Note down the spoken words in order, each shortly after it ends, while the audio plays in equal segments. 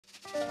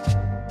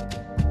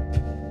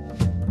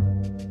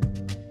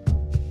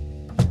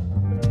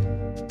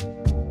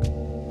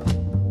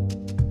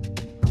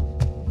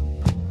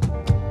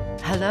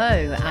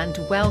Hello and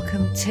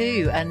welcome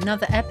to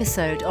another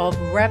episode of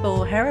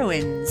Rebel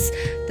Heroines,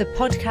 the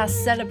podcast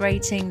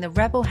celebrating the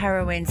rebel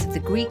heroines of the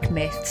Greek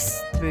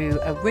myths through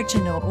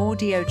original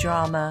audio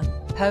drama,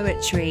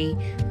 poetry,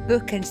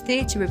 book and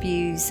theatre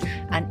reviews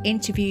and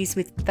interviews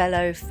with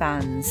fellow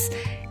fans.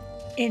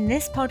 In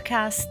this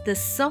podcast, the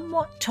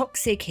somewhat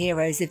toxic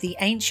heroes of the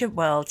ancient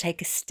world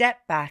take a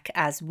step back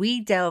as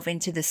we delve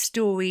into the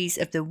stories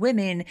of the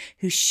women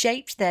who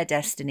shaped their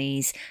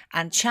destinies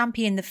and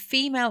champion the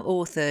female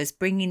authors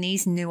bringing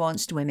these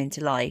nuanced women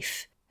to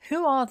life.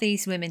 Who are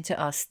these women to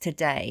us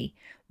today?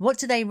 What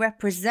do they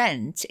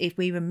represent if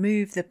we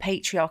remove the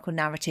patriarchal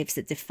narratives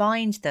that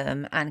defined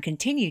them and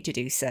continue to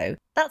do so?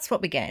 That's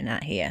what we're getting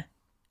at here.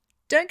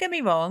 Don't get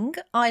me wrong,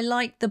 I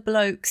like the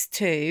blokes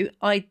too.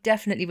 I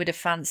definitely would have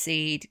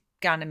fancied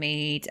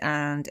Ganymede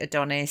and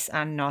Adonis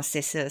and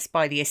Narcissus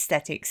by the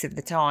aesthetics of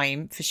the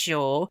time, for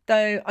sure.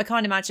 Though I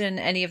can't imagine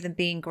any of them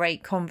being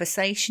great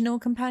conversational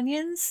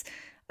companions.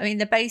 I mean,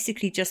 they're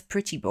basically just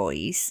pretty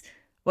boys.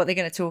 What they're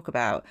going to talk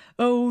about?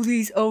 Oh,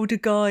 these older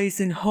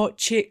guys and hot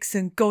chicks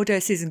and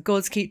goddesses and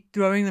gods keep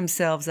throwing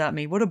themselves at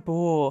me. What a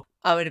bore.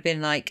 I would have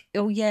been like,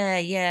 oh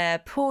yeah,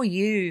 poor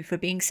you for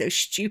being so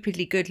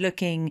stupidly good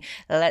looking.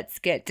 Let's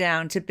get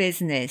down to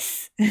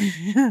business.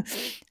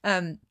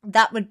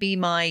 That would be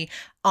my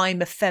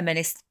I'm a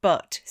feminist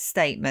but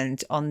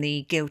statement on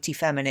the Guilty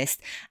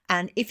Feminist.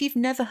 And if you've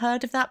never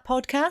heard of that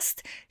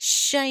podcast,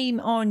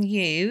 shame on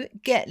you.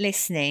 Get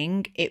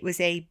listening. It was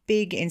a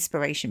big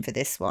inspiration for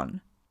this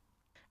one.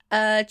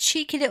 A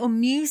cheeky little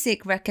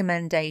music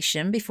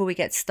recommendation before we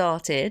get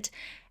started.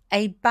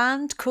 A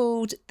band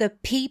called The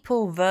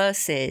People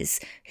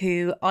Verses,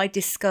 who I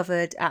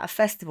discovered at a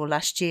festival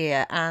last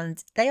year,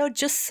 and they are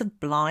just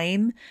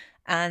sublime.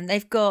 And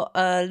they've got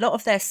a lot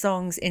of their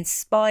songs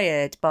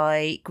inspired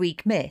by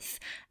Greek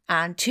myth.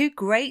 And two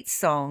great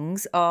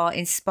songs are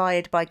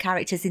inspired by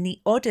characters in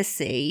the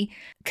Odyssey,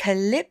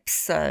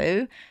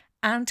 Calypso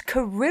and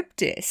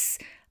Charybdis,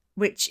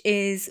 which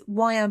is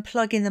why I'm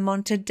plugging them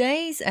on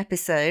today's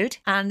episode.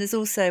 And there's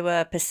also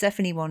a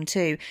Persephone one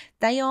too.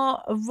 They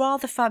are a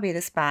rather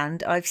fabulous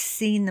band. I've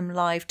seen them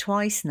live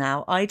twice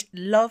now. I'd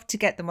love to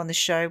get them on the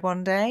show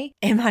one day.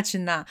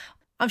 Imagine that.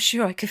 I'm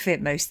sure I could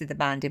fit most of the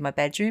band in my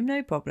bedroom,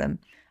 no problem.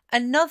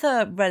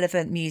 Another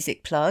relevant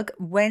music plug,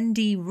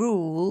 Wendy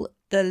Rule,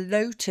 the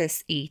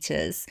Lotus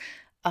Eaters.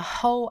 A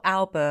whole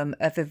album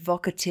of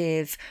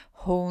evocative,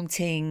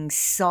 haunting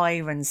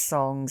siren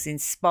songs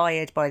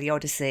inspired by the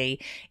Odyssey.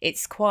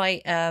 It's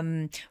quite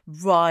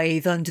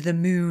writhe under the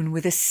moon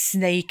with a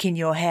snake in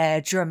your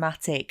hair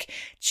dramatic.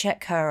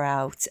 Check her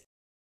out.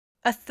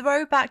 A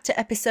throwback to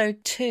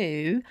episode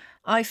 2,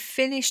 I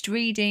finished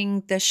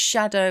reading The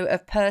Shadow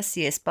of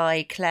Perseus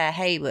by Clare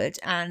Heywood,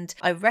 and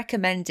I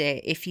recommend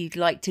it if you'd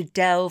like to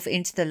delve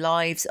into the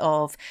lives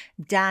of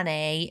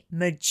Danae,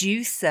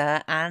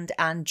 Medusa and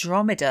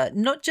Andromeda,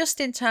 not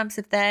just in terms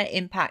of their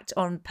impact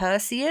on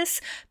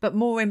Perseus, but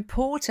more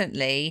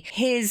importantly,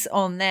 his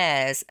on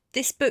theirs.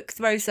 This book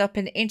throws up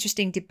an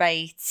interesting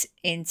debate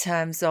in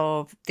terms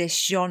of this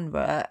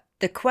genre.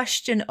 The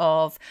question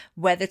of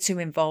whether to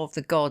involve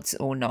the gods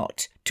or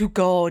not, to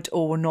God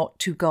or not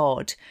to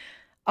God.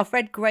 I've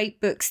read great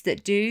books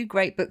that do,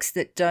 great books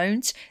that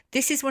don't.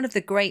 This is one of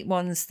the great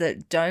ones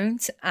that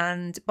don't.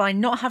 And by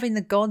not having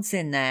the gods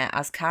in there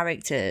as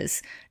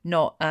characters,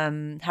 not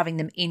having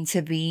them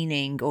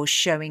intervening or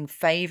showing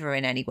favour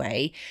in any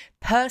way,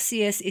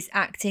 Perseus is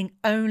acting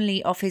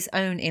only off his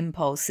own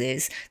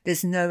impulses.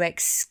 There's no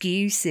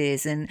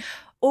excuses and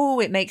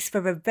it makes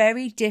for a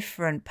very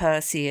different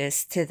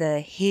Perseus to the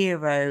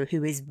hero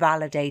who is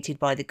validated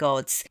by the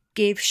gods.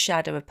 Give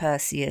Shadow of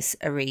Perseus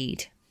a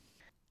read.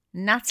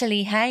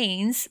 Natalie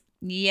Haynes,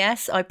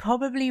 yes, I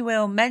probably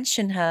will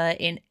mention her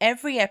in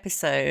every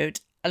episode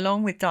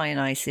along with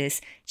Dionysus.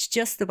 It's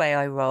just the way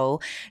I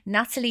roll.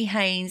 Natalie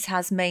Haynes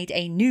has made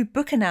a new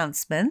book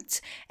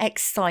announcement.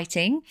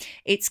 Exciting.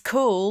 It's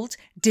called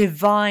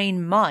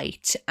Divine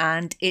Might,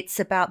 and it's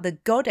about the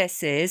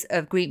goddesses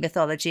of Greek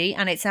mythology,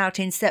 and it's out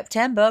in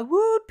September.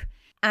 Whoop!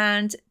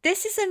 And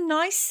this is a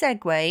nice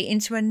segue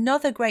into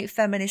another great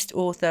feminist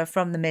author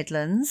from the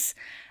Midlands,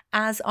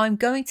 as I'm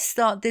going to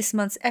start this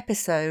month's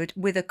episode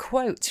with a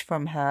quote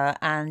from her,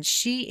 and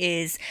she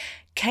is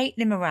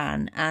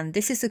Moran, and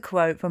this is a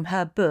quote from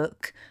her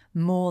book,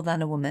 More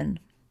Than a Woman.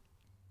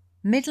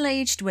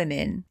 Middle-aged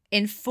women,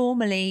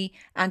 informally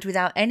and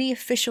without any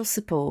official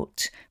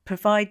support,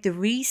 provide the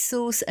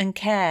resource and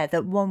care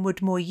that one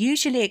would more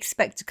usually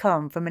expect to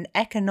come from an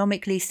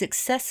economically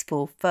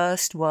successful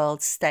first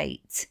world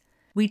state.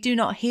 We do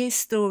not hear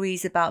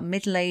stories about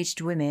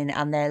middle-aged women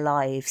and their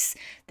lives,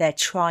 their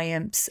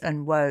triumphs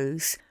and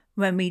woes.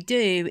 When we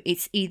do,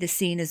 it's either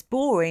seen as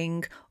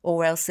boring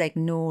or else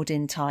ignored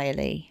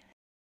entirely.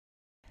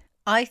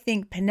 I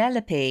think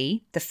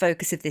Penelope, the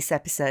focus of this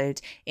episode,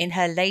 in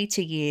her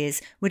later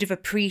years would have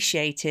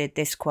appreciated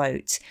this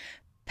quote.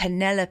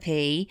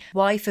 Penelope,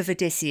 wife of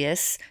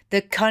Odysseus,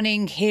 the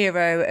cunning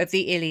hero of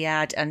the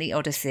Iliad and the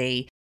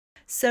Odyssey.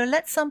 So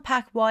let's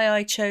unpack why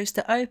I chose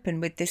to open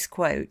with this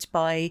quote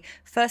by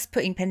first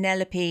putting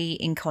Penelope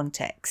in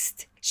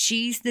context.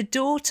 She's the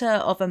daughter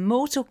of a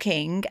mortal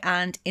king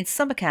and, in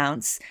some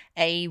accounts,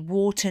 a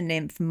water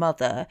nymph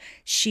mother.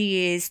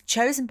 She is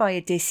chosen by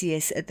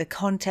Odysseus at the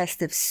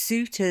contest of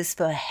suitors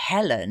for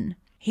Helen.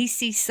 He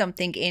sees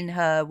something in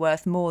her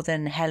worth more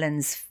than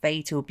Helen's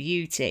fatal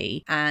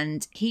beauty,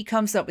 and he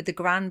comes up with the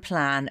grand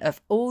plan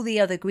of all the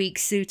other Greek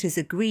suitors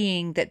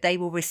agreeing that they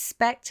will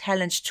respect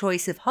Helen's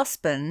choice of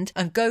husband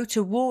and go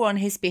to war on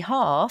his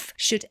behalf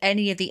should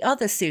any of the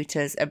other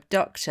suitors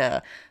abduct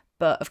her.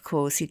 But of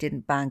course he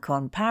didn't bank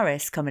on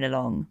Paris coming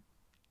along.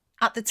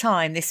 At the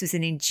time, this was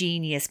an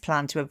ingenious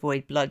plan to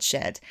avoid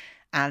bloodshed,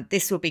 and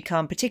this will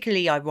become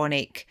particularly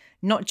ironic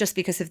not just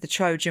because of the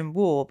Trojan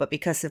War, but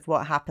because of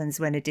what happens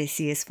when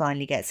Odysseus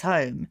finally gets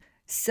home.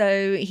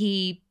 So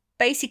he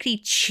basically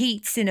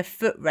cheats in a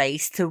foot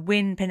race to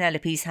win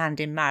Penelope's hand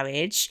in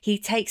marriage. He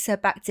takes her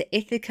back to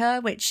Ithaca,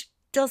 which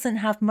doesn't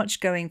have much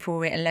going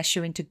for it unless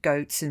you're into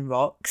goats and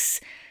rocks.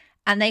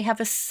 And they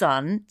have a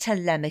son,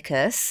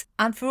 Telemachus,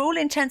 and for all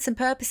intents and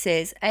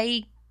purposes,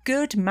 a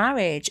good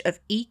marriage of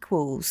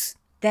equals.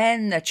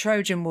 Then the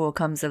Trojan War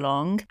comes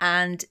along,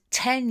 and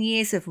 10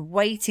 years of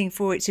waiting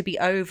for it to be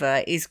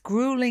over is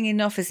grueling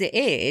enough as it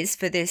is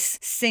for this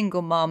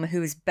single mum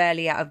who was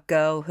barely out of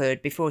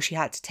girlhood before she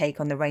had to take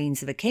on the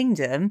reins of a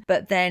kingdom.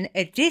 But then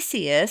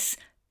Odysseus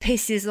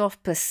pisses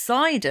off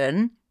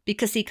Poseidon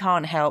because he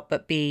can't help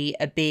but be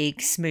a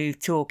big,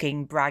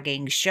 smooth-talking,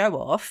 bragging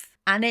show-off.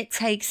 And it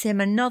takes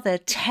him another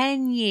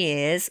 10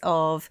 years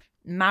of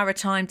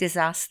maritime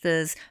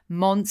disasters,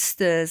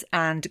 monsters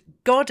and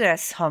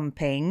goddess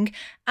humping,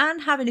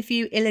 and having a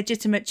few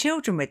illegitimate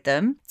children with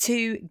them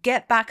to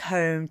get back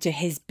home to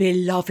his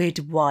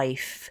beloved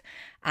wife.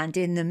 And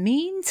in the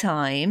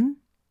meantime,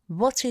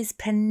 what is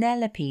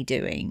Penelope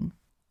doing?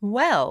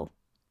 Well,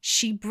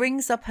 she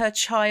brings up her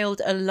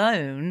child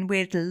alone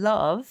with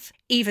love,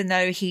 even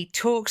though he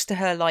talks to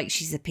her like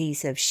she's a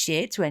piece of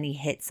shit when he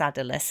hits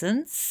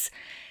adolescence.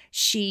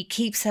 She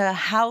keeps her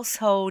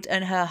household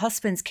and her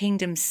husband's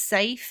kingdom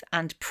safe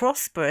and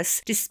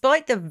prosperous,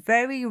 despite the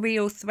very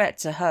real threat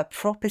to her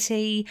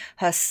property,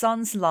 her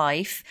son's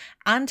life,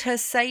 and her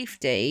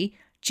safety,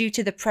 due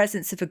to the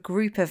presence of a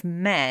group of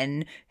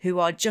men who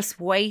are just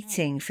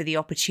waiting for the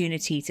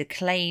opportunity to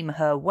claim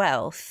her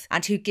wealth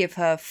and who give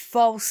her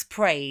false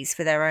praise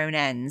for their own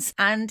ends.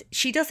 And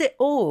she does it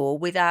all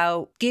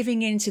without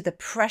giving in to the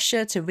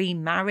pressure to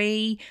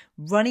remarry,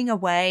 running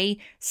away,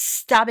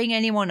 stabbing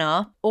anyone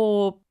up,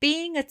 or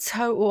being a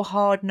total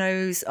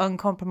hard-nosed,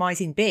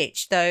 uncompromising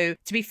bitch, though,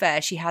 to be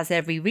fair, she has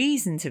every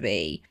reason to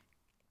be.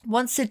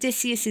 Once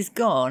Odysseus is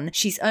gone,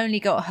 she's only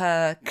got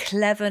her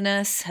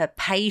cleverness, her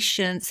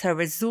patience, her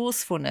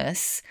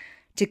resourcefulness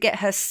to get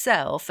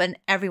herself and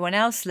everyone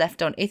else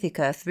left on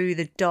Ithaca through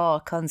the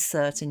dark,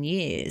 uncertain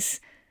years.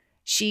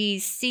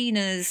 She's seen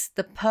as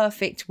the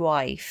perfect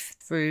wife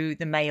through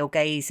the male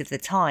gaze of the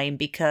time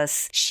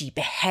because she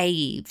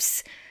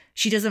behaves.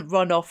 She doesn't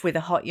run off with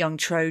a hot young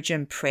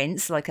Trojan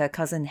prince like her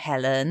cousin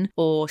Helen,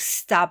 or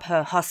stab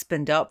her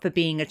husband up for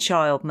being a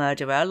child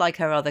murderer like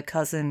her other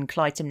cousin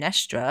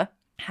Clytemnestra.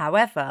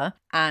 However,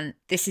 and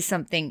this is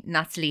something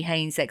Natalie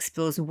Haynes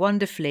explores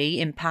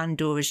wonderfully in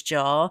Pandora's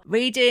Jar.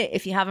 Read it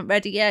if you haven't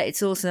read it yet,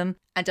 it's awesome.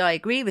 And I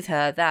agree with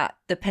her that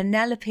the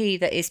Penelope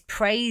that is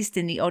praised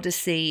in the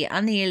Odyssey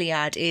and the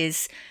Iliad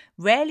is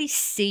rarely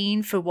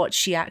seen for what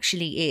she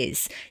actually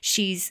is.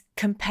 She's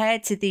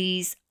compared to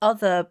these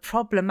other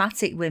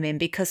problematic women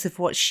because of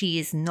what she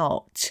is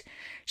not.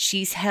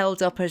 She's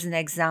held up as an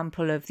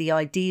example of the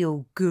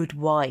ideal good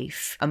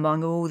wife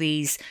among all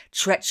these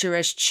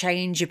treacherous,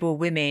 changeable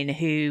women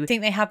who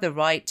think they have the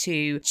right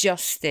to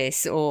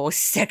justice or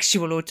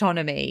sexual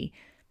autonomy.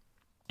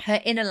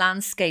 Her inner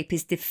landscape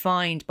is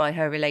defined by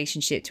her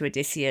relationship to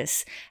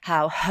Odysseus,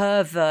 how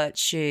her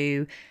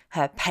virtue,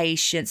 her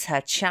patience,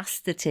 her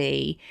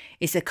chastity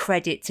is a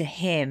credit to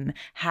him,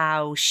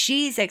 how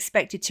she's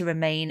expected to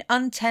remain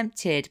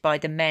untempted by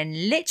the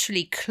men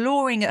literally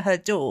clawing at her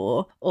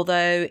door,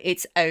 although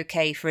it's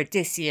okay for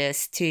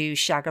Odysseus to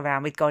shag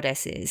around with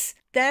goddesses.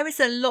 There is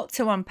a lot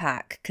to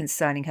unpack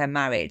concerning her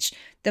marriage.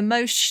 The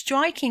most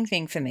striking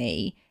thing for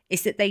me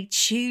is that they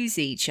choose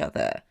each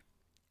other.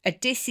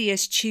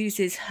 Odysseus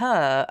chooses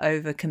her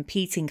over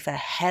competing for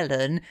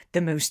Helen,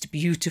 the most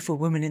beautiful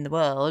woman in the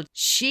world.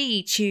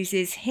 She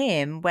chooses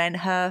him when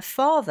her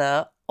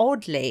father,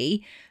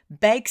 oddly,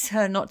 begs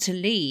her not to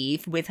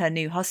leave with her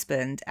new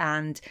husband,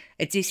 and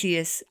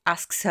Odysseus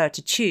asks her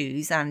to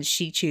choose, and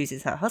she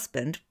chooses her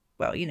husband.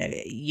 Well, you know,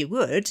 you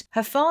would.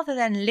 Her father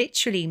then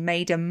literally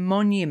made a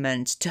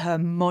monument to her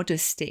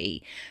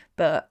modesty,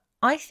 but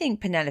I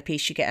think Penelope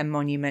should get a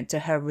monument to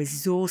her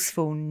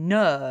resourceful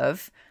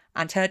nerve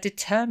and her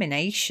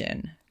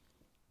determination.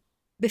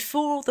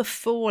 Before all the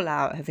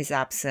fallout of his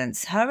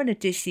absence, her and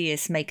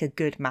Odysseus make a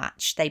good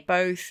match. They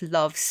both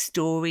love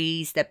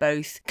stories, they're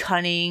both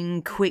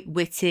cunning,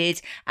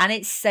 quick-witted, and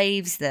it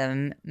saves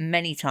them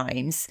many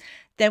times.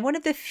 They're one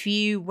of the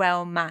few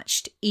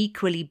well-matched,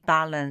 equally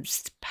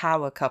balanced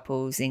power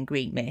couples in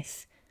Greek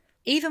myth.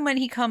 Even when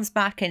he comes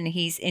back and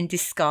he's in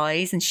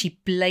disguise and she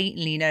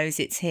blatantly knows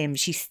it's him,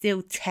 she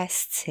still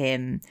tests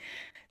him.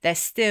 They're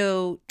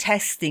still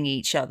testing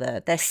each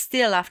other. They're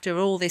still, after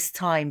all this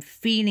time,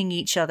 feeling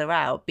each other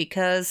out,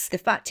 because the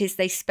fact is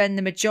they spend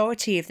the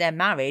majority of their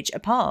marriage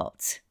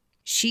apart.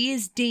 She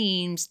is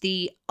deemed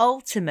the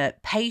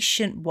ultimate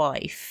patient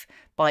wife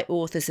by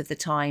authors of the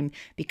time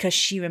because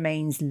she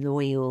remains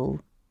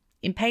loyal.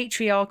 In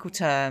patriarchal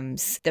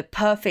terms, the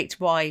perfect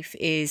wife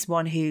is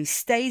one who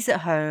stays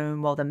at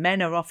home while the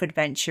men are off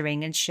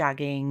adventuring and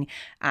shagging,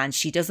 and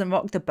she doesn't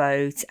rock the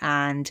boat,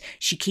 and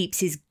she keeps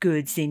his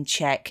goods in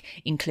check,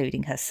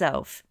 including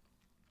herself.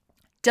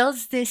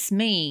 Does this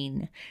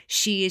mean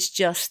she is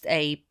just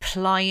a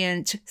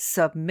pliant,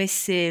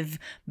 submissive,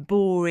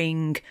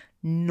 boring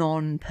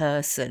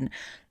non-person?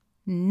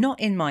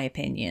 Not in my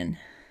opinion.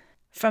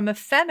 From a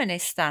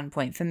feminist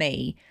standpoint, for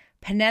me,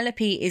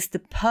 Penelope is the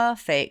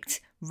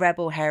perfect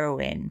rebel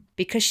heroine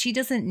because she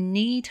doesn't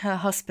need her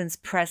husband's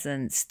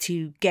presence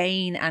to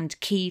gain and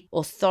keep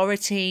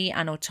authority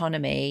and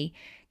autonomy,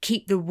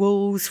 keep the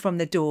wolves from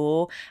the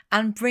door,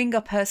 and bring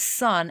up her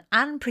son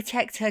and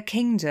protect her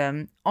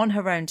kingdom on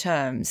her own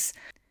terms.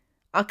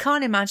 I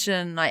can't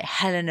imagine like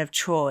Helen of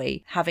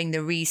Troy having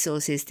the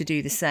resources to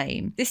do the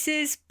same. This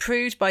is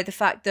proved by the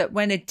fact that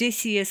when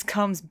Odysseus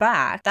comes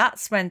back,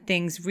 that's when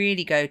things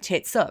really go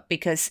tits up,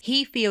 because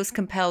he feels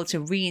compelled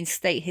to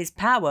reinstate his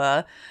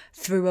power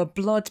through a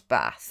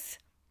bloodbath.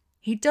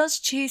 He does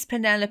choose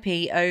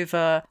Penelope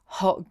over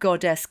hot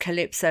goddess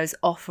Calypso's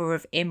offer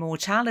of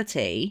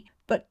immortality,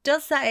 but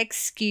does that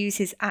excuse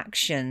his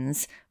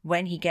actions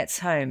when he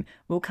gets home?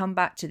 We'll come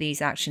back to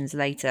these actions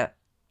later.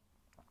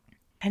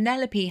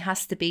 Penelope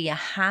has to be a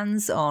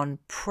hands-on,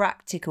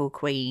 practical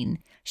queen.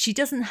 She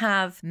doesn't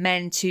have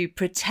men to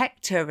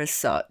protect her as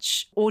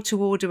such or to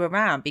order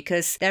around,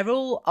 because they're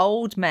all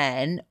old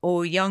men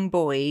or young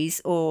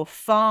boys or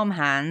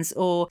farmhands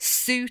or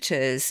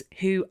suitors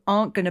who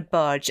aren't going to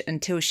budge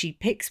until she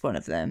picks one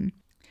of them.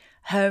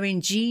 Her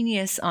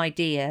ingenious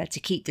idea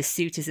to keep the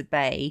suitors at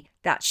bay,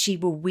 that she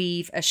will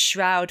weave a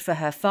shroud for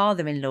her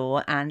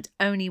father-in-law and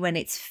only when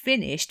it's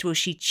finished will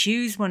she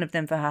choose one of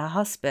them for her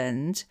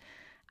husband,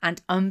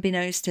 and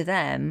unbeknownst to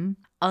them,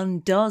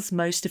 undoes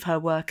most of her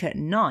work at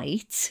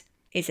night,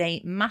 is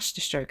a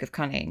masterstroke of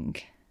cunning.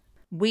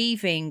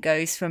 Weaving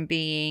goes from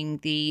being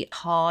the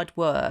hard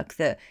work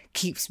that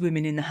keeps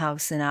women in the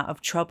house and out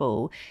of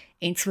trouble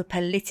into a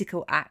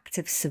political act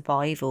of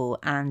survival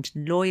and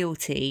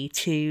loyalty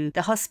to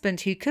the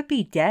husband who could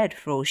be dead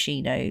for all she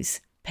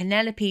knows.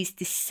 Penelope's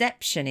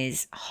deception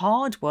is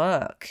hard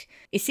work.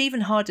 It's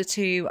even harder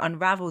to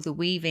unravel the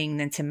weaving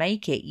than to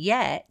make it,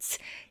 yet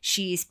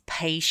she is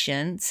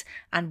patient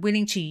and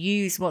willing to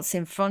use what's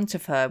in front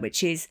of her,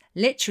 which is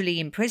literally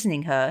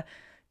imprisoning her,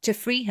 to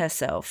free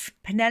herself.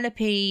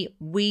 Penelope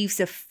weaves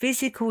a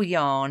physical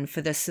yarn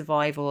for the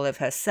survival of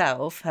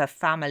herself, her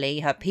family,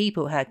 her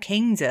people, her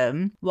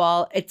kingdom,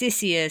 while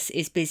Odysseus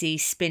is busy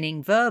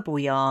spinning verbal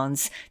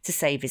yarns to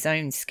save his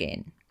own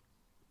skin.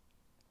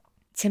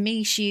 To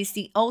me, she is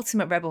the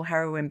ultimate rebel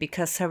heroine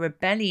because her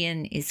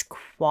rebellion is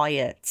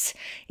quiet,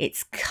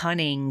 it's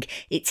cunning,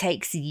 it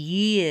takes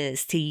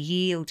years to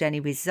yield any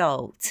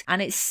result, and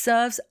it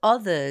serves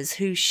others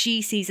who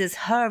she sees as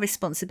her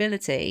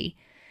responsibility.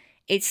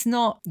 It's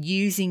not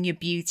using your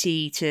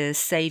beauty to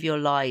save your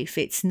life.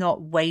 It's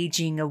not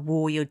waging a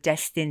war you're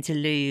destined to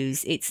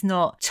lose. It's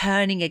not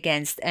turning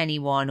against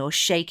anyone or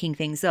shaking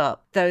things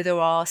up, though there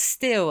are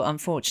still,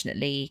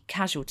 unfortunately,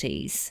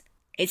 casualties.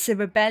 It's a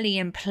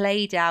rebellion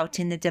played out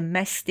in the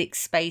domestic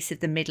space of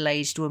the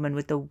middle-aged woman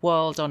with the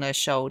world on her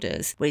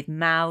shoulders, with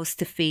mouths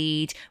to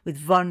feed, with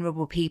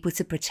vulnerable people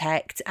to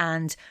protect,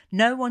 and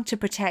no one to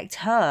protect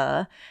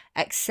her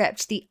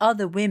except the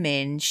other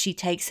women she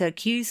takes her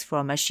cues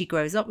from as she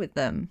grows up with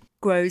them,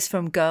 grows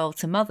from girl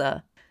to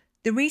mother.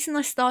 The reason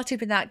I started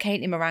with that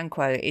Caitlin Moran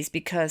quote is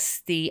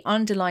because the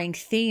underlying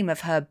theme of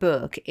her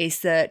book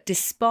is that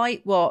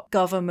despite what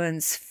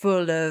governments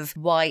full of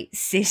white,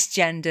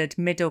 cisgendered,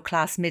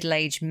 middle-class,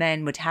 middle-aged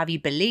men would have you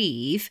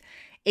believe,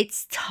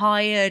 it's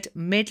tired,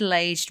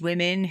 middle-aged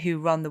women who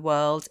run the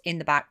world in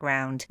the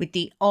background, with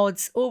the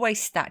odds always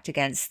stacked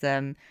against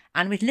them,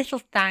 and with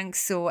little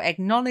thanks or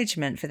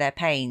acknowledgement for their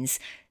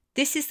pains.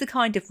 This is the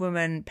kind of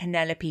woman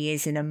Penelope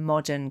is in a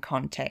modern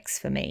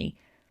context for me.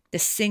 The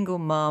single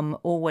mum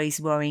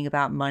always worrying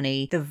about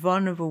money, the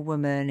vulnerable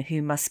woman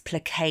who must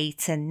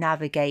placate and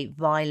navigate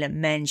violent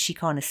men she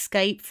can't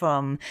escape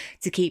from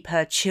to keep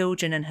her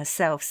children and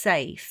herself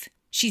safe.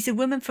 She's a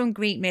woman from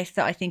Greek myth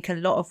that I think a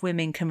lot of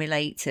women can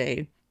relate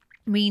to.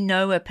 We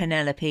know a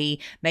Penelope,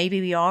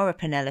 maybe we are a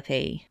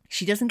Penelope.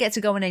 She doesn't get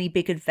to go on any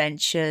big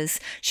adventures,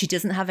 she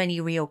doesn't have any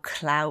real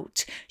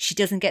clout, she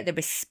doesn't get the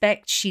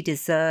respect she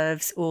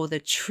deserves or the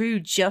true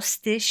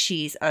justice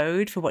she is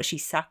owed for what she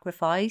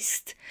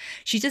sacrificed.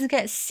 She doesn't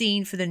get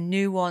seen for the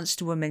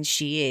nuanced woman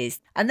she is.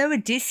 And though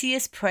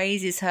Odysseus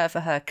praises her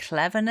for her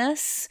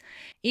cleverness,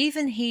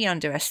 even he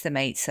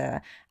underestimates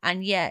her,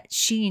 and yet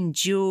she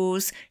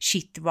endures,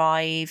 she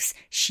thrives,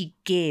 she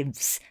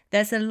gives.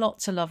 There's a lot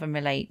to love and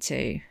relate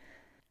to.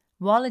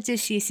 While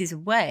Odysseus is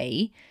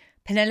away,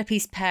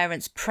 Penelope's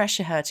parents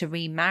pressure her to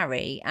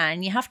remarry,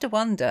 and you have to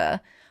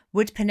wonder,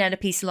 would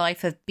Penelope's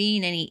life have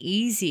been any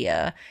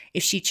easier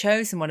if she'd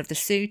chosen one of the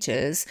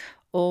suitors,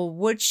 or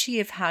would she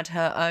have had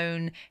her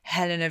own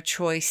Helen of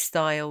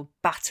Troy-style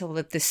battle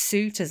of the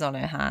suitors on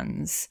her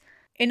hands?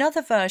 In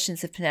other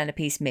versions of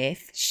Penelope's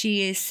myth,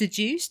 she is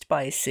seduced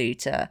by a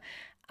suitor,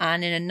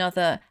 and in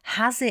another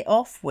has it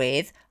off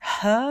with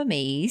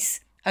Hermes,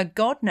 a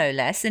god no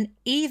less, and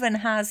even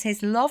has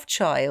his love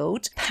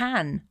child,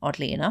 Pan,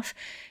 oddly enough.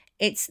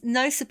 It's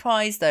no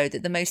surprise, though,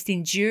 that the most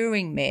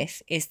enduring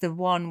myth is the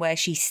one where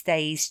she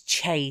stays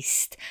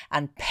chaste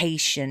and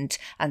patient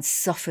and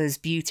suffers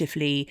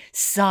beautifully,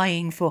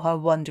 sighing for her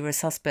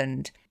wondrous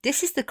husband.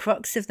 This is the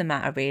crux of the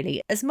matter,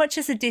 really. As much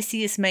as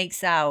Odysseus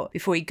makes out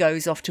before he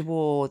goes off to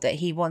war that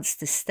he wants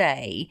to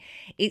stay,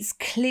 it's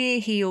clear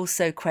he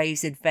also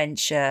craves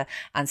adventure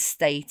and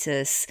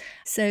status.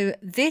 So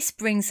this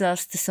brings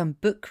us to some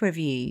book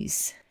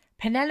reviews.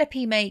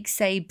 Penelope makes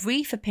a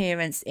brief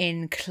appearance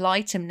in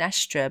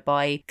Clytemnestra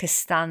by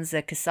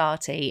Costanza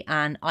Casati,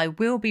 and I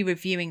will be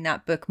reviewing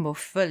that book more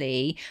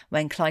fully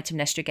when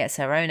Clytemnestra gets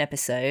her own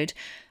episode.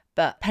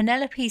 But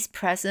Penelope's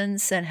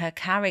presence and her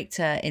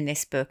character in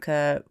this book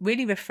are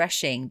really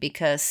refreshing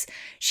because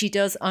she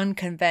does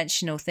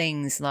unconventional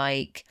things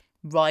like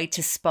ride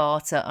to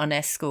Sparta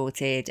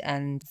unescorted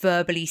and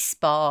verbally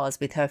spars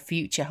with her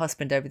future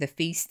husband over the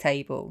feast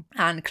table.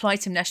 And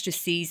Clytemnestra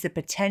sees the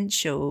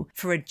potential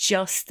for a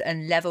just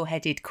and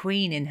level-headed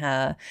queen in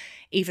her,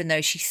 even though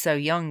she's so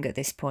young at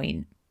this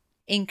point.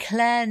 In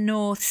Clare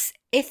North's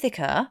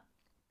Ithaca,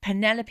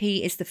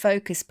 Penelope is the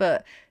focus,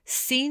 but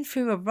seen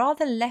through a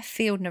rather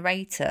left-field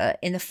narrator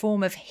in the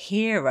form of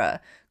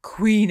Hera,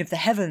 Queen of the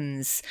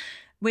Heavens,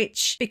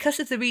 which, because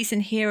of the reason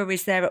Hera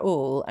is there at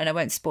all, and I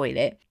won't spoil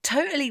it,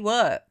 totally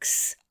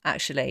works,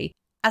 actually.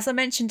 As I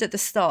mentioned at the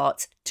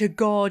start, to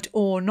God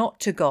or not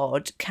to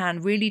God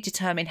can really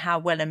determine how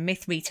well a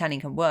myth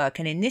retelling can work,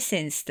 and in this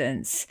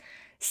instance,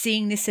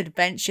 seeing this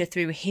adventure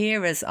through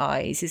Hera's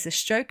eyes is a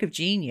stroke of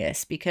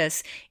genius,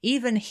 because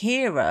even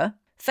Hera,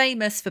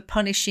 famous for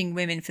punishing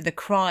women for the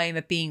crime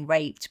of being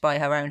raped by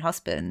her own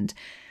husband,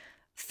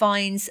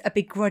 finds a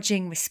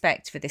begrudging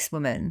respect for this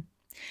woman.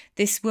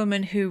 This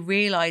woman who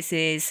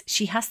realises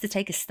she has to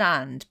take a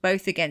stand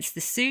both against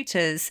the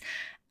suitors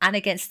and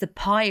against the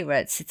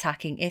pirates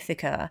attacking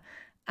Ithaca,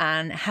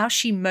 and how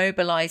she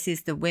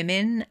mobilises the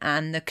women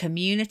and the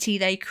community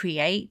they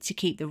create to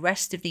keep the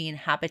rest of the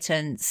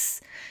inhabitants,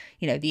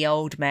 you know, the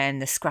old men,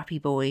 the scrappy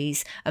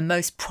boys, and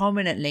most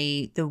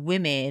prominently the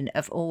women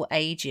of all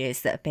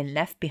ages that have been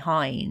left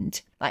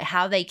behind, like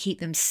how they keep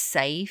them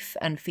safe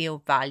and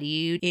feel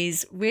valued,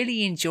 is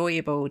really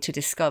enjoyable to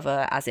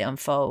discover as it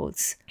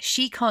unfolds.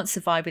 She can't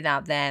survive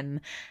without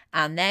them,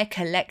 and their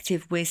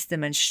collective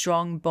wisdom and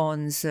strong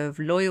bonds of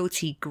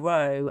loyalty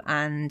grow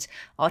and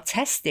are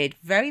tested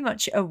very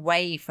much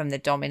away from the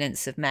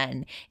dominance of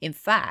men. In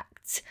fact,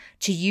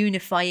 to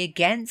unify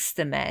against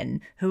the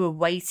men who are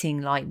waiting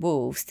like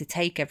wolves to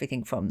take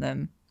everything from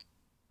them.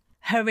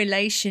 Her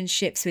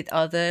relationships with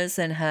others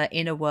and her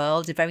inner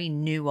world are very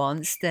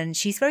nuanced, and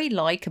she's very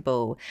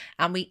likeable,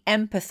 and we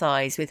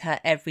empathise with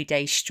her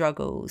everyday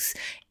struggles.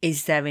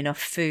 Is there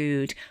enough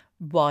food?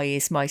 Why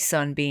is my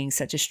son being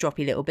such a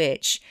stroppy little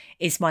bitch?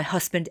 Is my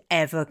husband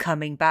ever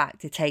coming back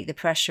to take the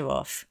pressure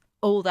off?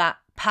 All that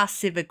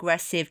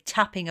passive-aggressive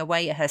tapping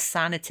away at her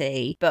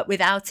sanity, but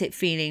without it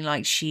feeling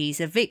like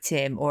she's a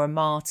victim or a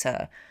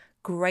martyr.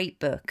 Great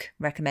book.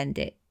 Recommend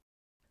it.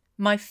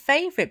 My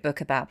favourite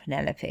book about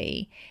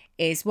Penelope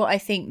is what I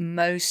think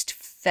most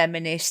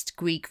feminist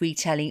Greek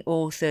retelling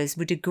authors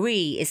would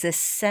agree is a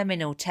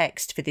seminal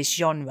text for this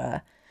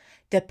genre,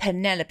 The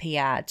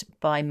Penelopiad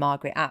by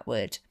Margaret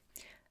Atwood.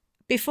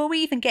 Before we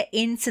even get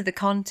into the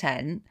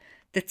content,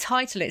 the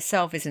title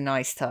itself is a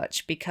nice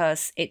touch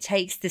because it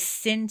takes the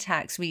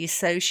syntax we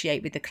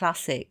associate with the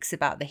classics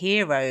about the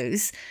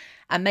heroes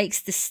and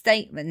makes the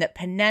statement that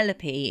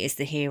Penelope is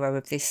the hero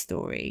of this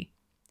story.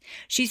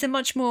 She's a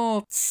much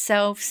more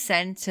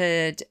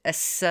self-centered,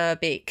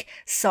 acerbic,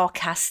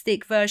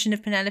 sarcastic version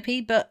of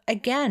Penelope, but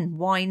again,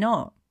 why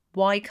not?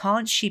 Why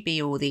can't she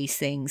be all these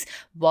things?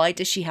 Why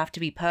does she have to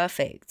be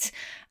perfect?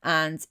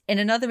 And in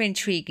another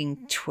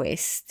intriguing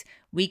twist,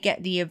 we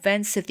get the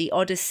events of the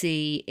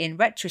Odyssey in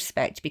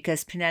retrospect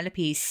because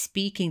Penelope is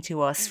speaking to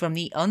us from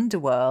the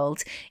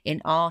underworld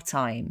in our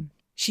time.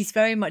 She's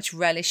very much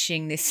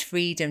relishing this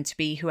freedom to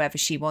be whoever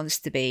she wants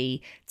to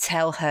be,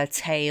 tell her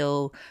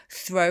tale,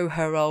 throw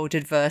her old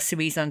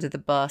adversaries under the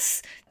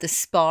bus. The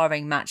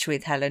sparring match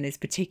with Helen is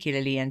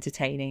particularly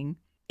entertaining.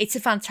 It's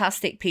a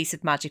fantastic piece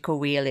of magical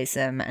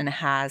realism and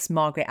has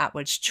Margaret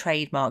Atwood's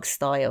trademark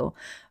style.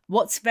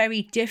 What's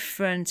very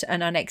different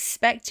and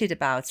unexpected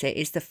about it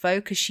is the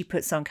focus she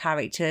puts on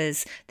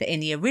characters that in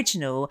the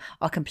original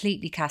are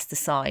completely cast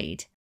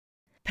aside.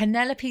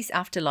 Penelope's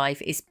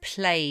afterlife is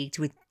plagued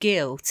with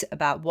guilt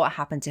about what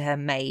happened to her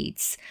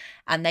maids,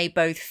 and they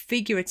both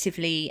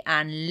figuratively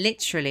and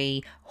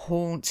literally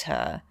haunt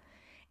her.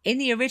 In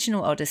the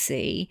original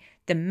Odyssey,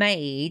 The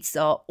maids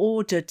are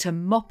ordered to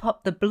mop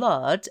up the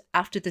blood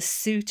after the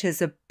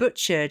suitors are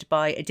butchered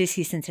by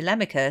Odysseus and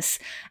Telemachus,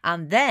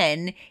 and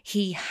then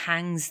he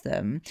hangs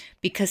them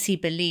because he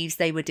believes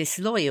they were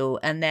disloyal,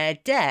 and their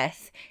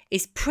death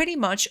is pretty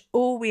much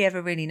all we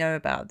ever really know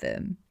about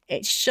them.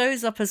 It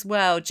shows up as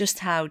well just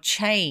how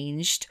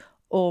changed,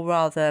 or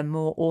rather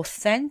more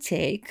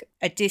authentic,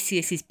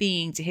 Odysseus is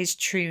being to his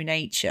true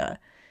nature.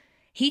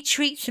 He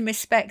treats and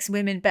respects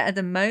women better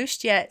than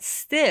most, yet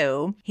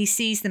still he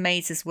sees the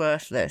maids as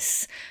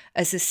worthless,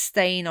 as a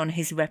stain on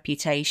his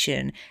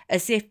reputation,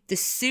 as if the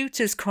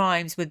suitors'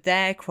 crimes were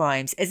their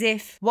crimes, as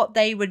if what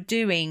they were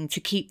doing to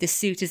keep the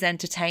suitors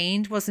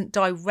entertained wasn't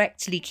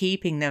directly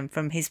keeping them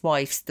from his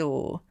wife's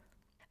door.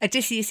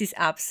 Odysseus'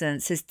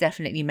 absence has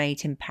definitely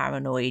made him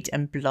paranoid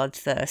and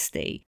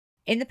bloodthirsty.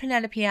 In the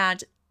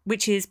Penelopiad,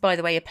 which is, by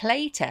the way, a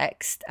play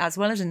text as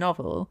well as a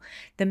novel,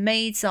 the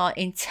maids are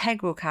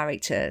integral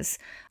characters,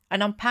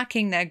 and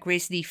unpacking their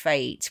grisly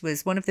fate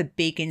was one of the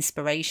big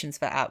inspirations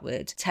for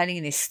Atwood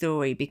telling this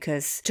story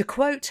because, to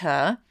quote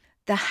her,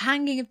 "The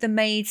hanging of the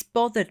maids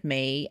bothered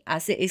me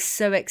as it is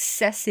so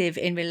excessive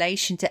in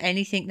relation to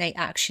anything they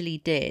actually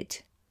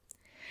did."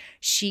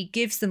 She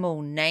gives them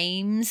all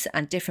names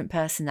and different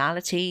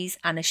personalities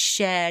and a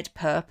shared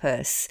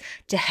purpose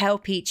to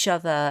help each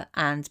other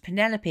and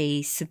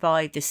Penelope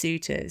survive the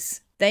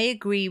suitors. They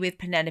agree with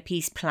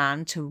Penelope's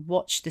plan to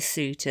watch the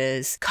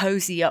suitors,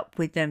 cozy up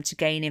with them to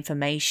gain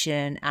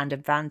information and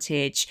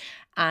advantage,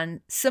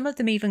 and some of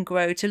them even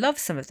grow to love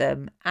some of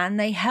them, and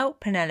they help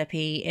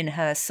Penelope in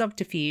her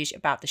subterfuge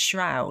about the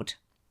shroud.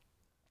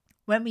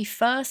 When we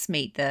first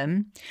meet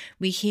them,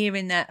 we hear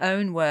in their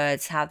own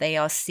words how they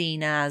are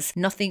seen as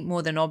nothing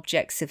more than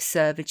objects of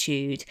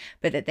servitude,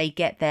 but that they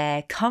get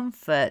their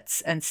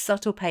comforts and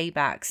subtle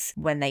paybacks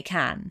when they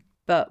can.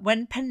 But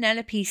when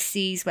Penelope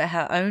sees where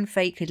her own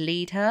fate could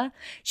lead her,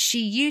 she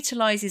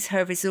utilises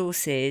her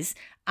resources,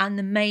 and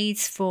the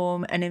maids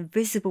form an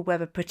invisible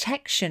web of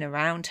protection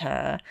around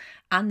her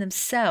and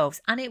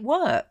themselves, and it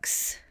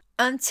works.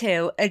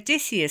 Until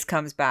Odysseus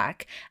comes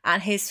back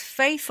and his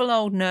faithful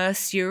old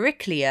nurse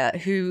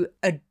Euryclea, who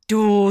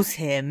adores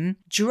him,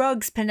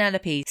 drugs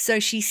Penelope so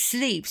she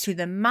sleeps through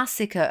the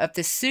massacre of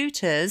the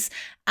suitors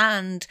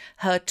and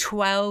her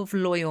 12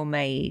 loyal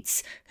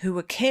maids who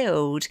were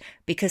killed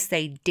because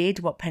they did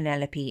what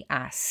Penelope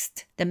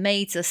asked. The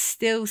maids are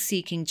still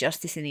seeking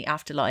justice in the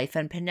afterlife,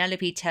 and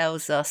Penelope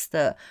tells us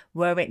that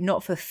were it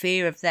not for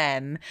fear of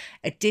them,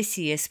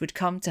 Odysseus would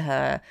come to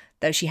her,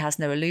 though she has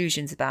no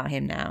illusions about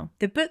him now.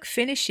 The book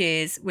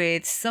finishes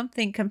with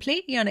something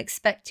completely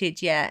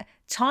unexpected yet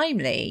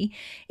timely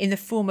in the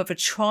form of a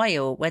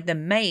trial where the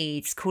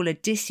maids call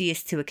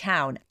Odysseus to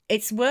account.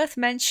 It's worth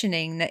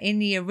mentioning that in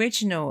the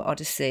original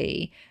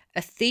Odyssey,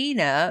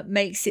 Athena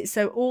makes it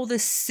so all the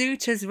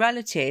suitors'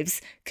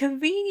 relatives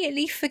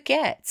conveniently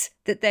forget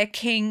that their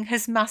king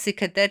has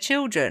massacred their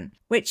children,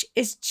 which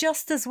is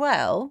just as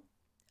well.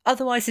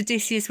 Otherwise,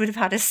 Odysseus would have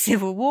had a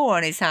civil war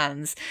on his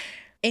hands.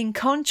 In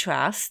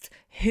contrast,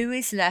 who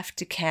is left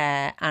to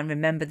care and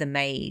remember the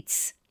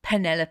maids?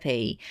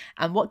 Penelope.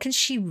 And what can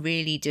she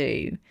really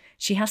do?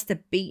 She has to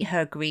beat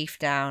her grief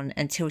down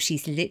until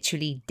she's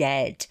literally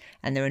dead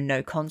and there are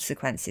no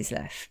consequences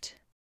left.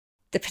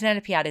 The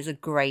Penelopiad is a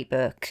great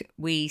book.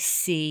 We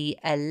see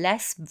a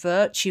less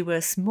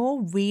virtuous,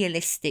 more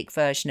realistic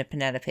version of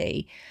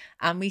Penelope,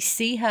 and we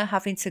see her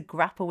having to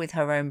grapple with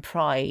her own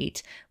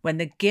pride when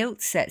the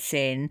guilt sets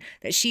in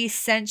that she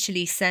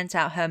essentially sent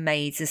out her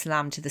maids as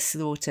lamb to the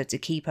slaughter to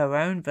keep her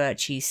own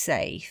virtues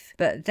safe.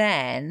 But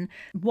then,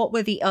 what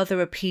were the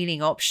other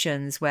appealing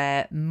options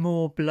where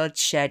more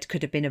bloodshed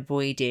could have been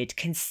avoided,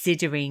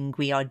 considering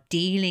we are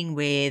dealing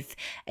with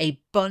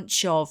a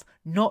bunch of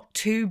not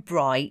too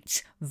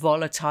bright,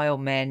 volatile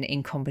men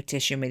in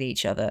competition with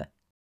each other?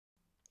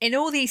 In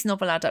all these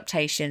novel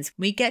adaptations,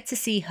 we get to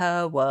see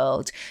her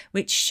world,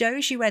 which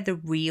shows you where the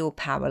real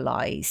power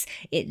lies.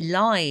 It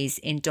lies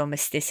in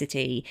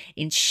domesticity,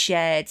 in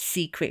shared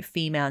secret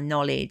female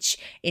knowledge,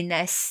 in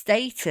their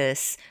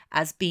status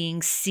as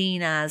being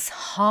seen as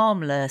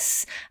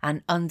harmless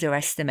and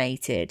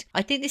underestimated.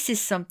 I think this is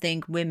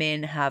something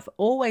women have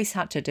always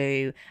had to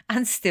do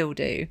and still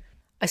do.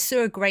 I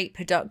saw a great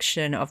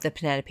production of the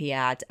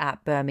Penelopiad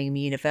at Birmingham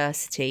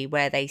University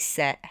where they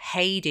set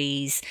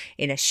Hades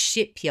in a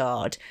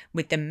shipyard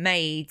with the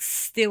maids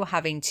still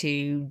having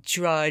to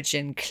drudge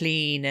and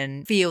clean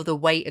and feel the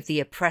weight of the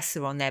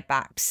oppressor on their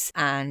backs.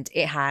 And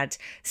it had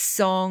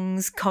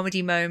songs,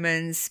 comedy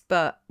moments,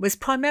 but was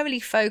primarily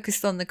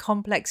focused on the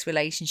complex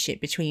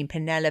relationship between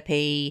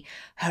Penelope,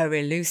 her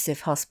elusive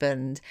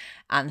husband,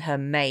 and her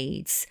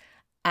maids.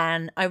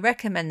 And I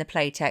recommend the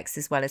playtext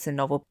as well as the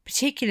novel,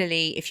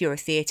 particularly if you're a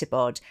theatre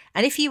bod.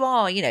 And if you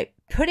are,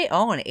 put it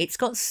on. It's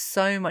got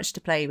so much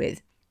to play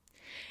with.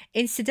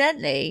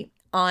 Incidentally,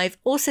 I've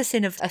also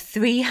seen a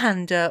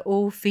three-hander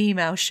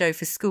all-female show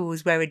for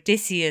schools where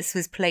Odysseus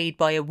was played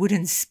by a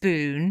wooden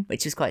spoon,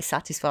 which was quite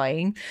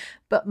satisfying.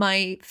 But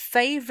my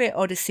favourite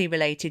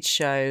Odyssey-related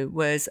show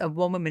was a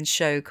one-woman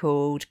show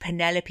called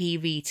Penelope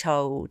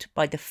Retold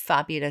by the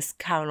fabulous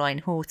Caroline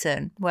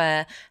Horton,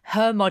 where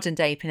her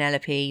modern-day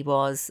Penelope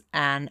was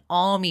an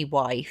army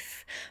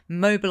wife,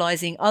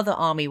 mobilising other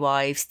army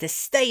wives to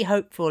stay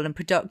hopeful and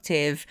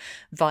productive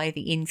via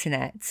the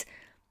internet.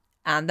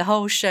 And the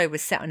whole show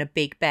was set on a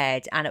big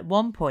bed, and at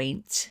one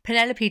point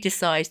Penelope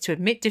decides to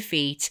admit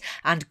defeat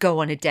and go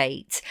on a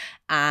date,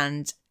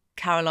 and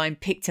Caroline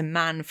picked a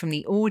man from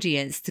the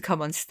audience to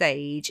come on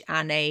stage,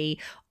 and a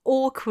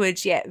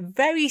awkward yet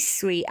very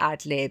sweet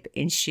ad-lib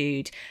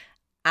ensued.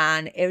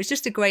 And it was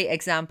just a great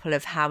example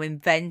of how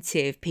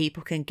inventive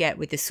people can get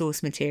with the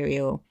source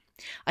material.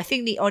 I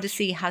think the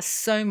Odyssey has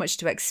so much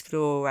to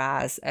explore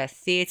as a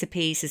theatre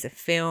piece, as a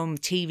film,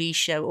 TV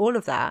show, all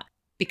of that,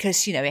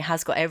 because, you know, it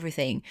has got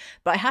everything.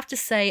 But I have to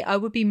say, I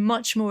would be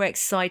much more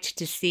excited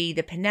to see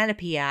the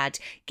Penelopiad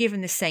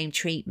given the same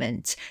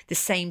treatment, the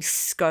same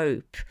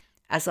scope,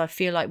 as I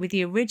feel like with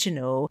the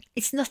original,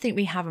 it's nothing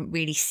we haven't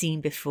really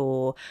seen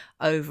before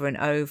over and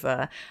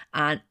over.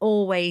 And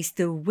always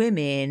the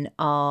women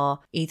are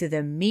either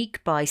the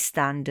meek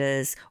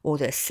bystanders or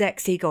the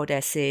sexy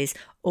goddesses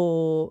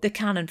or the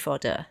cannon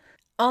fodder.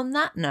 On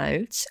that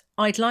note,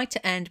 I'd like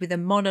to end with a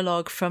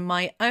monologue from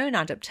my own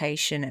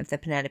adaptation of the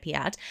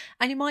Penelopiad.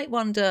 And you might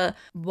wonder,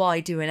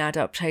 why do an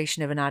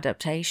adaptation of an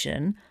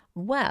adaptation?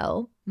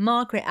 Well,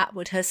 Margaret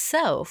Atwood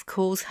herself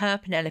calls her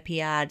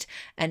Penelopiad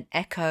an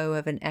echo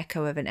of an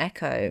echo of an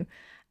echo.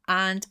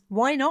 And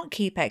why not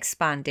keep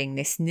expanding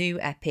this new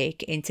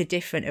epic into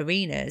different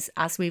arenas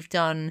as we've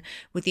done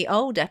with the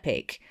old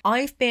epic?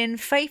 I've been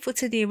faithful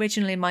to the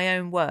original in my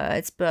own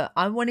words, but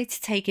I wanted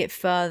to take it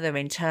further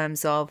in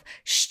terms of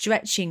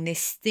stretching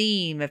this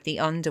theme of the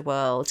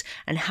underworld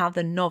and how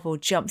the novel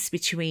jumps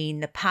between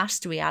the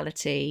past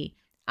reality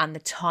and the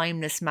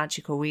timeless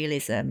magical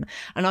realism.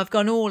 And I've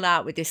gone all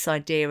out with this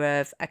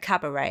idea of a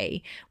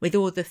cabaret with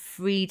all the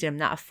freedom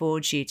that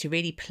affords you to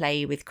really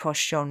play with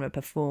cross-genre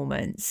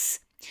performance.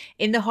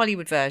 In the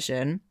Hollywood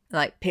version,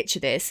 like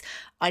picture this,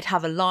 I'd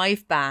have a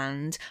live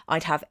band,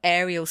 I'd have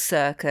aerial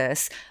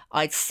circus,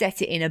 I'd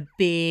set it in a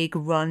big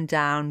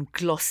rundown,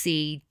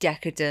 glossy,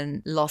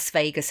 decadent Las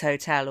Vegas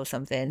hotel or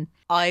something.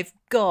 I've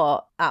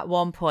got, at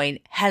one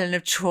point, Helen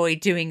of Troy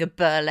doing a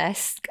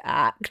burlesque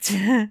act.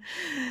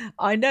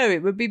 I know,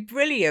 it would be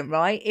brilliant,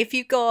 right? If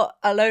you got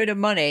a load of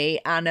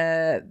money and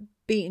a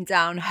beaten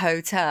down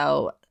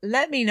hotel,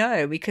 let me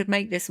know, we could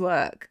make this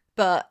work.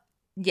 But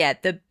yeah,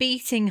 the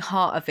beating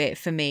heart of it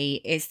for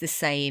me is the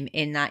same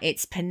in that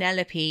it's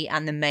Penelope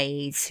and the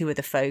maids who are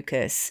the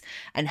focus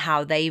and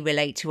how they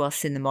relate to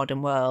us in the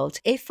modern world.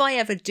 If I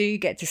ever do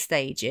get to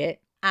stage it,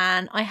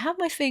 and I have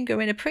my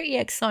finger in a pretty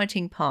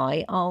exciting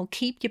pie, I'll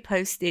keep you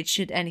posted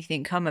should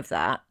anything come of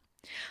that.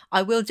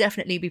 I will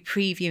definitely be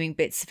previewing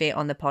bits of it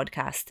on the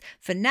podcast.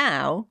 For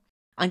now,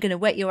 I'm going to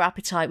whet your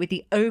appetite with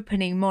the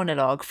opening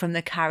monologue from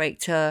the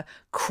character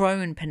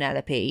Crone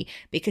Penelope,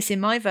 because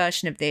in my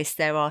version of this,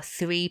 there are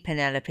three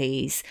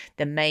Penelopes,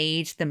 the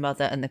maid, the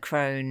mother and the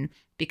crone,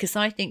 because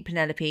I think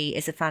Penelope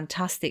is a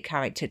fantastic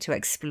character to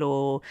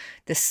explore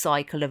the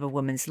cycle of a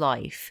woman's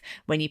life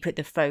when you put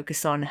the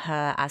focus on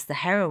her as the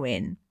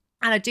heroine.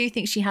 And I do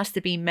think she has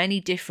to be many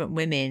different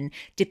women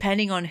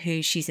depending on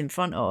who she's in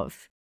front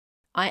of.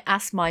 I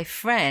asked my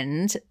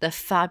friend, the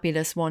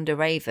fabulous Wanda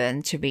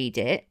Raven, to read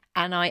it,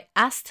 and I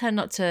asked her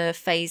not to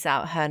phase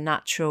out her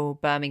natural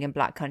Birmingham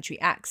Black Country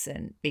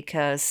accent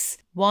because,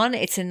 one,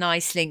 it's a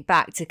nice link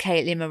back to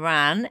Caitlin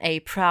Moran,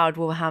 a proud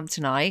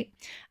Wolverhamptonite,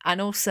 and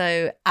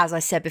also, as I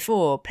said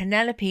before,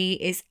 Penelope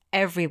is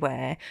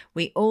everywhere.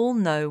 We all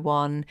know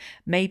one,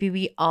 maybe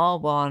we are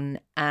one,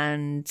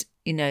 and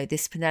you know,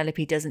 this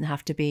Penelope doesn't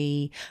have to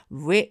be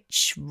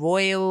rich,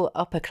 royal,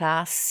 upper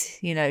class.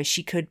 You know,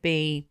 she could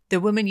be the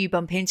woman you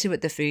bump into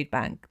at the food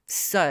bank.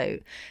 So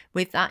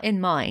with that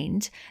in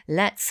mind,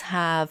 let's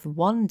have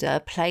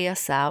Wanda play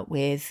us out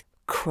with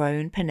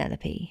Crone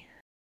Penelope.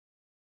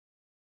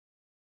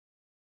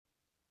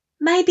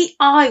 Maybe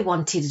I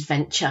wanted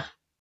adventure.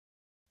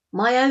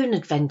 My own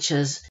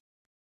adventures,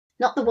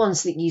 not the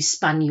ones that you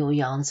span your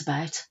yarns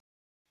about.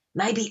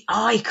 Maybe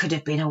I could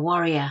have been a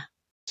warrior.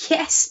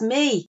 Yes,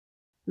 me.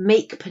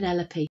 Meek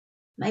Penelope.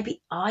 Maybe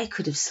I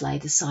could have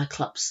slayed the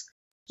Cyclops,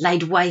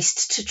 laid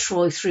waste to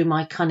Troy through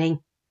my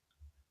cunning.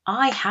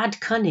 I had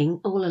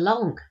cunning all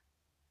along.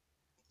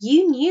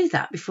 You knew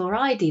that before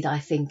I did, I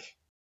think.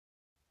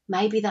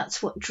 Maybe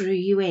that's what drew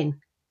you in.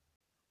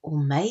 Or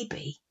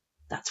maybe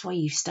that's why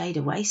you stayed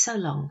away so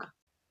long.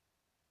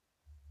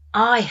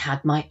 I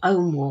had my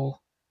own war.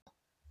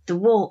 The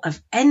war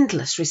of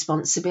endless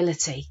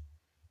responsibility.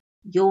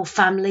 Your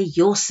family,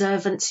 your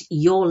servants,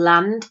 your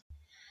land.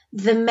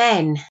 The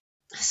men,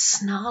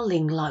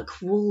 snarling like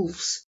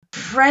wolves,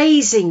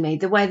 praising me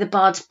the way the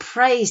bards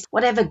praised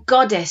whatever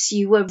goddess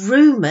you were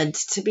rumoured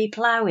to be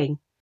ploughing,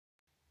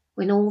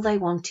 when all they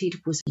wanted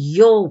was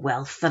your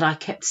wealth that I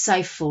kept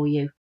safe for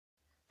you.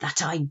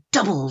 that I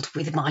doubled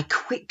with my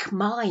quick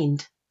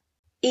mind.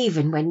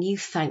 Even when you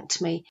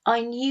thanked me,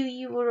 I knew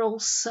you were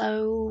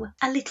also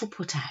a little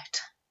put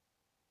out.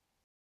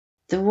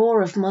 The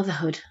war of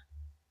motherhood.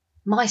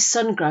 My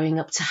son growing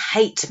up to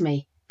hate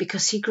me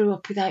because he grew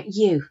up without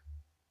you.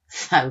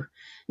 Though,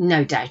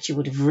 no doubt you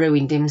would have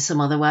ruined him some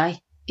other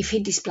way if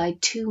he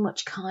displayed too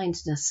much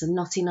kindness and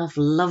not enough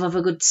love of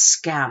a good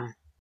scam.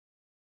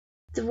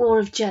 The war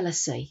of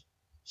jealousy,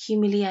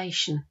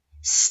 humiliation,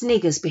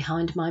 sniggers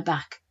behind my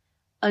back,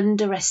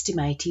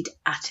 underestimated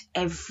at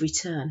every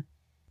turn.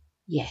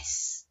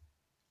 Yes,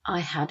 I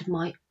had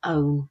my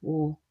own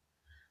war.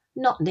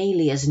 Not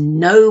nearly as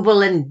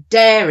noble and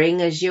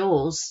daring as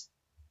yours,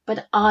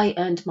 but I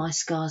earned my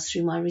scars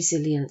through my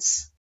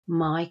resilience,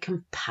 my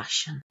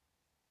compassion.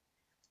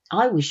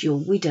 I was your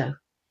widow,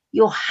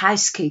 your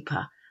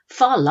housekeeper,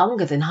 far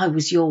longer than I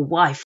was your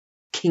wife,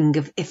 King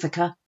of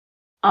Ithaca.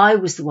 I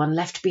was the one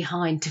left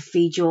behind to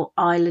feed your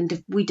island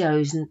of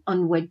widows and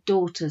unwed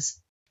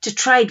daughters, to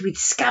trade with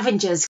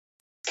scavengers,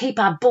 keep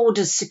our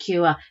borders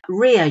secure,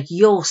 rear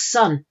your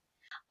son.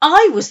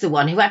 I was the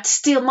one who had to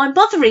steal my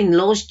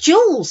mother-in-law's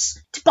jewels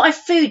to buy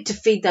food to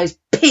feed those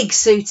pig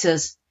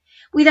suitors,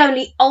 with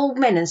only old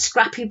men and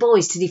scrappy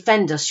boys to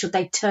defend us should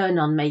they turn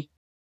on me.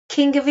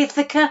 King of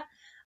Ithaca?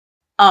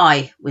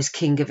 I was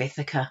King of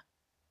Ithaca.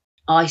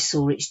 I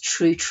saw its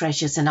true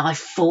treasures and I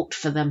fought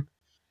for them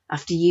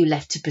after you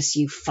left to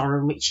pursue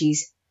foreign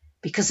riches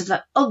because of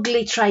that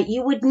ugly trait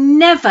you would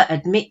never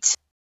admit,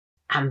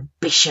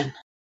 ambition.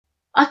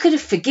 I could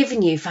have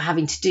forgiven you for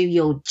having to do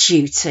your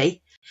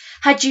duty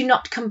had you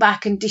not come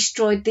back and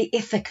destroyed the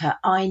Ithaca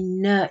I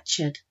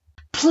nurtured,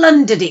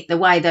 plundered it the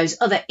way those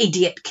other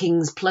idiot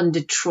kings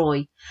plundered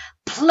Troy,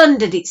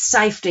 plundered its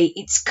safety,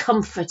 its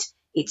comfort,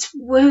 its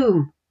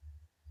womb.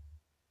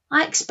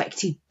 I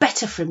expected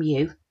better from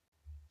you.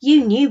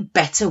 You knew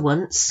better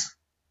once.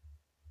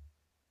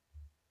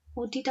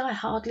 Or did I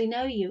hardly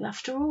know you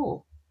after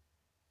all?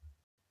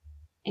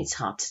 It's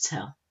hard to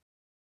tell.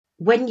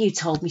 When you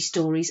told me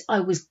stories,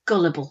 I was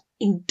gullible,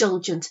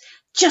 indulgent,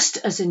 just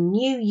as a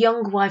new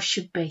young wife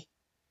should be.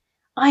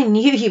 I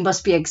knew you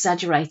must be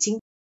exaggerating,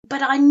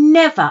 but I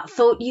never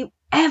thought you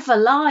ever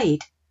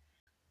lied.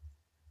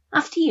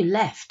 After you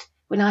left,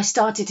 when I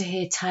started to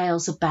hear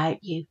tales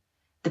about you,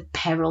 the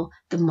peril,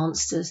 the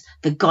monsters,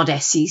 the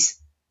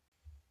goddesses,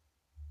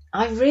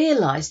 I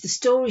realised the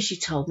stories you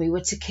told me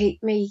were to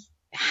keep me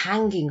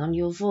hanging on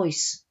your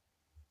voice,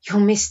 your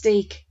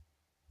mystique,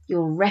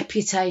 your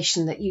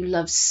reputation that you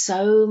love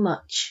so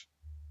much,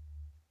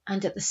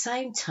 and at the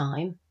same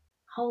time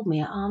hold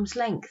me at arm's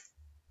length,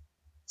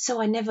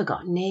 so I never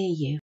got near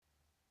you,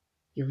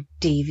 your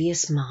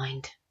devious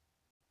mind.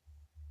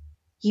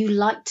 You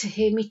liked to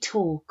hear me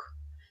talk,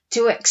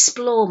 to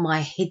explore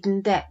my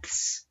hidden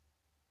depths.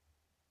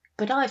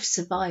 But I've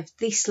survived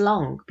this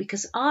long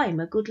because I'm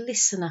a good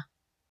listener.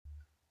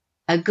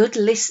 A good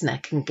listener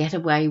can get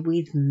away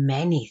with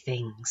many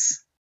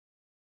things.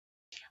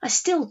 I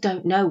still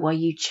don't know why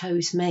you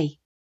chose me.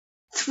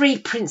 3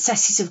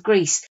 princesses of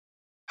Greece,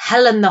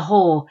 Helen the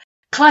whore,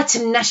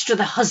 Clytemnestra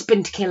the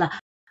husband killer.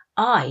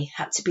 I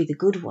had to be the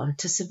good one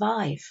to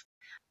survive.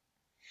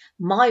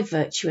 My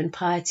virtue and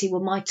piety were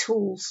my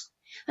tools,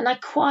 and I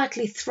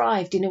quietly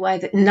thrived in a way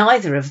that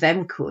neither of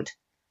them could.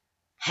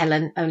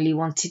 Helen only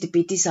wanted to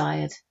be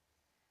desired.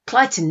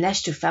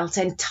 Clytemnestra felt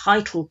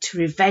entitled to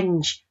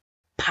revenge,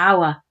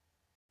 power.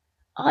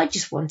 I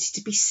just wanted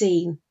to be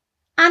seen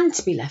and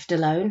to be left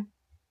alone.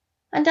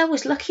 And I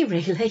was lucky,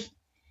 really.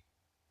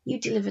 You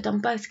delivered on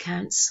both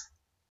counts.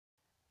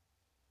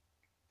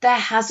 There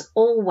has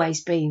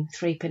always been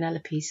 3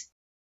 Penelopes.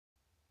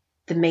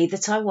 The me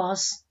that I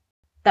was,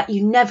 that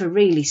you never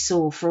really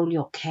saw for all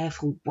your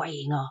careful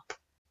weighing up.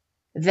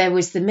 There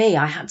was the me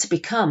I had to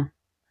become,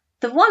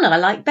 the one I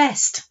like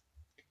best,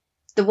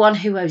 the one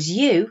who owes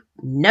you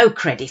no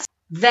credit.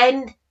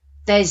 Then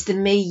there's the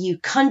me you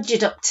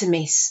conjured up to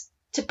miss,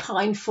 to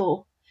pine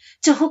for,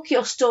 to hook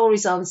your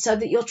stories on so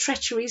that your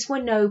treacheries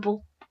were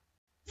noble.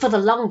 For the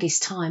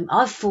longest time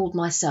I've fooled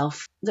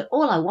myself that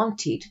all I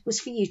wanted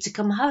was for you to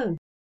come home.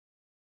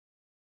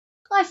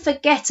 I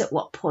forget at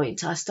what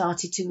point I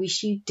started to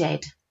wish you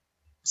dead,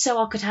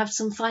 so I could have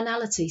some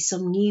finality,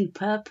 some new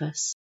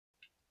purpose.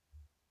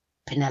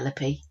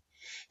 Penelope,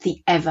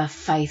 the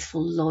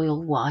ever-faithful,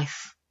 loyal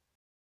wife.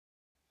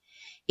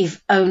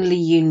 If only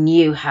you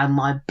knew how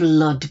my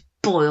blood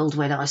boiled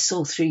when I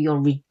saw through your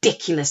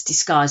ridiculous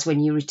disguise when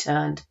you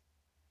returned.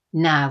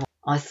 Now,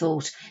 I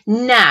thought,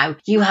 now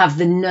you have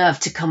the nerve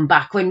to come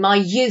back when my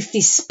youth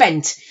is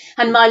spent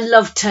and my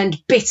love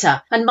turned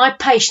bitter and my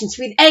patience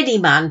with any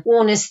man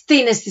worn as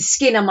thin as the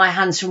skin on my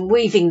hands from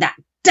weaving that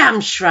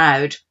damn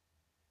shroud.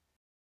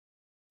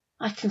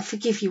 I can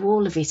forgive you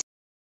all of it,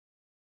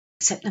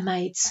 except the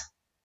maids.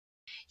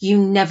 You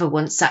never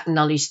once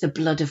acknowledged the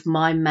blood of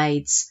my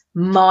maids,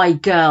 my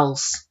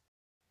girls.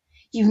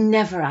 You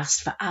never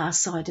asked for our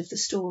side of the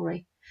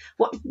story,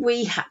 what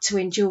we had to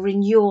endure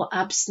in your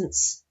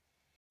absence.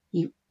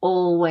 You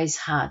always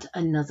had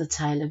another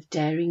tale of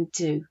daring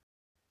do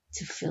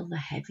to fill the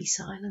heavy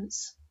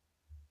silence.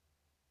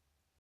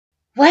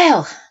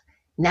 Well,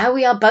 now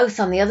we are both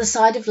on the other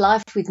side of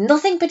life with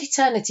nothing but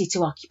eternity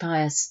to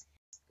occupy us.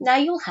 Now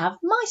you'll have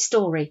my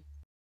story.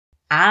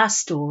 Our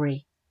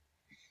story.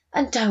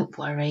 And don't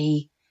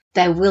worry,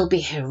 there will be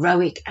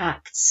heroic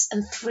acts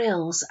and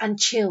thrills and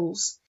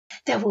chills.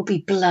 There will be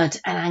blood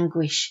and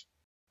anguish.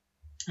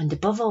 And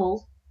above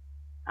all,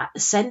 at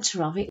the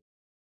centre of it,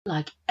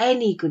 like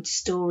any good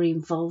story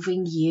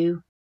involving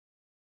you,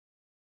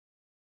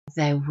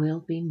 there will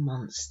be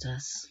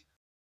monsters.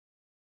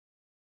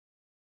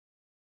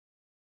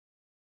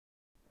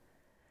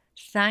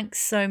 Thanks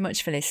so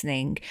much for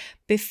listening.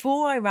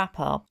 Before I wrap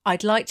up,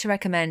 I'd like to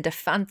recommend a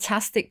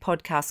fantastic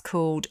podcast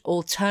called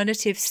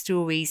Alternative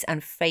Stories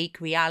and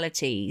Fake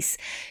Realities,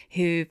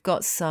 who've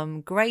got some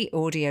great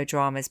audio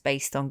dramas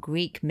based on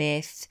Greek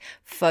myth,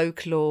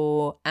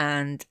 folklore,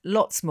 and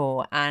lots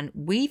more. And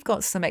we've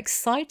got some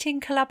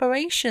exciting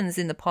collaborations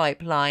in the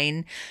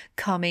pipeline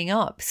coming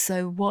up,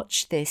 so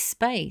watch this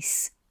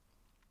space.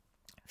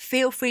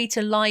 Feel free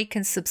to like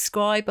and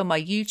subscribe on my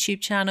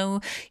YouTube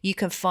channel. You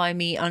can find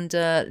me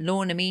under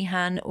Lorna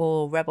Meehan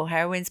or Rebel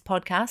Heroines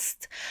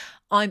Podcast.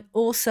 I'm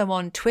also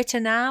on Twitter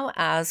now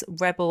as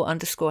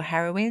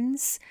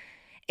Rebel_Heroines.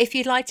 If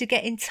you'd like to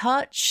get in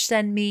touch,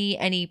 send me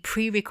any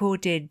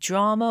pre-recorded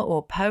drama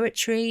or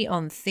poetry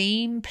on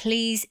theme,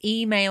 please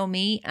email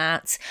me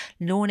at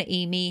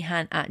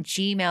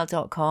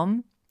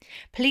lornaemeehan@gmail.com.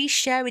 Please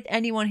share with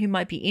anyone who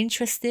might be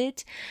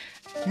interested.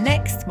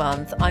 Next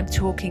month, I'm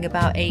talking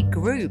about a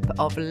group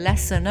of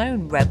lesser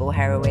known rebel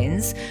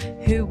heroines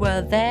who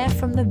were there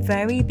from the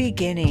very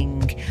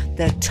beginning,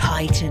 the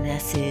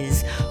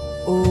Titanesses.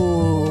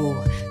 Ooh,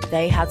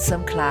 they had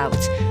some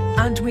clout.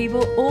 And we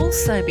will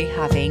also be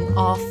having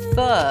our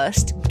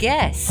first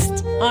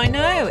guest. I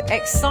know,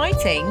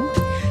 exciting.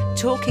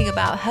 Talking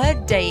about her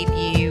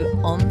debut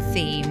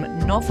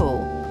on-theme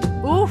novel.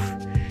 Oof.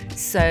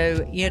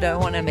 So you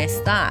don't want to miss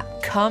that.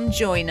 Come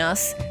join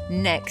us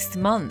next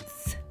month.